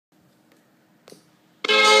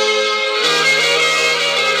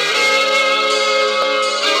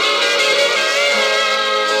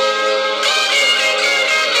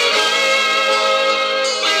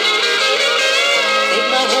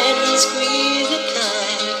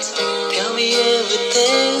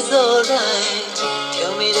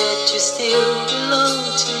still belong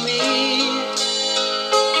to me.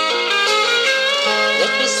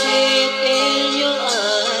 Let me see it in your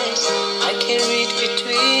eyes. I can read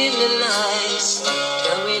between the lines.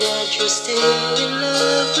 Tell me that you're still in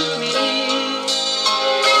love with me.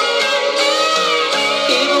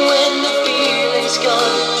 Even when the feeling's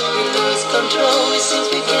gone, we lose control, it seems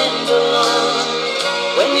we can go on.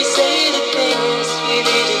 When we say the things we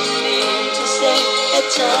didn't mean to say, at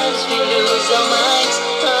times we lose our minds.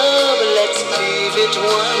 Oh, but let's give it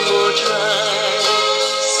one more try.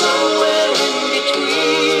 Somewhere in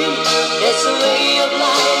between, there's a way of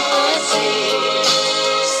life I see.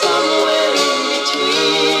 Somewhere in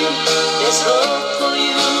between, there's hope for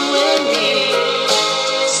you and me.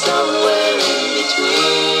 Somewhere in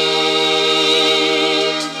between.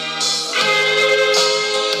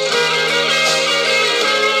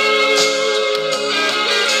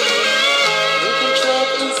 We've been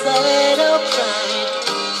trapped inside our pride.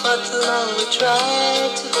 For too long we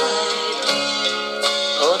tried to hide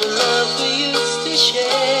all the love we used to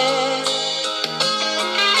share.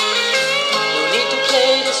 No need to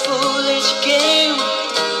play this foolish game.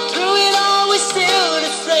 Through it all we're still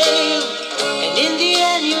the same. And in the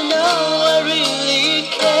end you know I really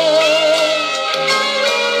care.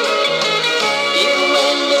 Even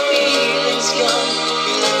when the feeling's gone,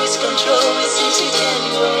 you lose control, it seems you can't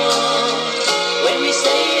go on. When we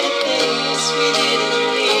say the things we didn't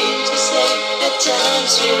mean to say, at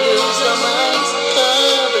times we lose our minds.